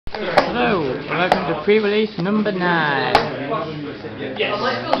Hello, and welcome to pre-release number 9. I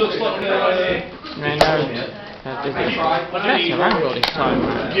know this is better angle this time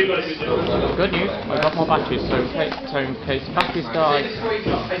around. Good news, we've got more batteries, so in case the batteries die,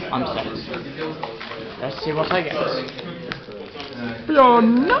 I'm set. Let's see what I get.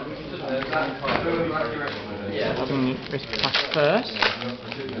 Beyond! Open this pack first.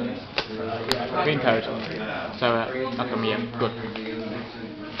 Green code. So that's from you. Good.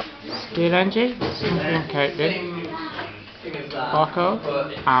 Steel engine, something coated. Barcode,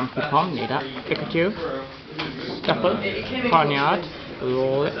 Pupon, need that. Pikachu, Stepper, Barnyard,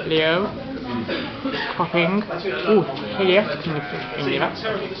 Leo, Copping, ooh, Helios, can you that?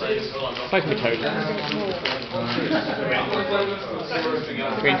 Like me toad.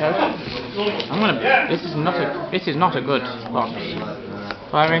 Green toad. This is not a good box.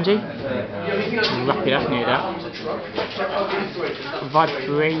 Fire engine, Rapid, that's near that.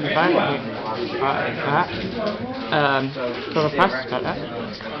 Vibrate, Solar Pass, got that.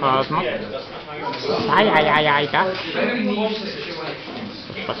 Plasma,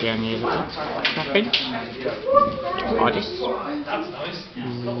 what's the only is that? Nothing. Oddis.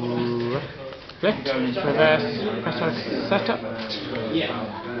 Flip, reverse, pressure setup.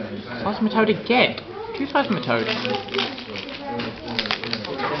 Seismitoad again. 2 Seismitoad.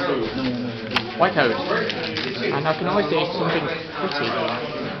 White code. And I can always see something pretty here.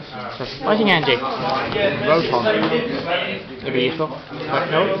 So, fighting engine. Roton. It'd be useful. White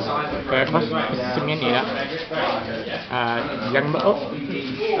code. Very fast. Something near that. Young Bottle.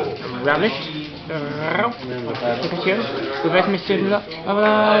 Rabbit. Pikachu. Reverse Mission.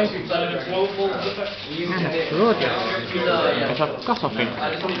 Alright. And a Claudia. There's a Gossiping.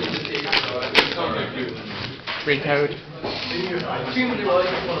 Green code.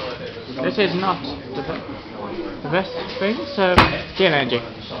 This is not the best thing, so Steel Energy.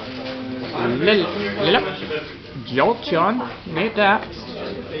 Lilip, Jolteon, need that.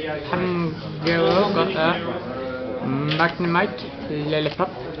 Hangiro, got that. Magnemite, Lillipop,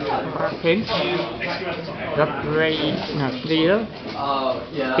 Rapid, Steel,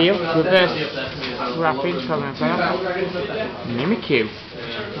 Steel, reverse Rapid from a player. Mimikyu.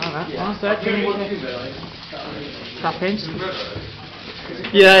 Alright, 1 second. Rapid.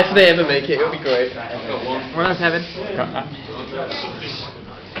 Yeah, if they ever make it, it'll be great. 107. Got that.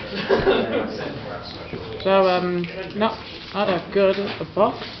 So, not a good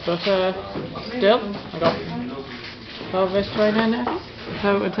box, but still, I got 12 this trainer now. So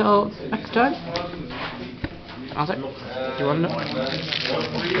until next time, that's it. Do you want to look?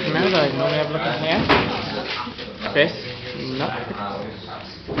 Remember, I normally have a look in here. This, no.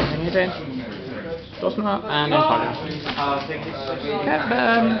 Anything. Doesn't and then follow. Okay,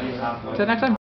 till next time.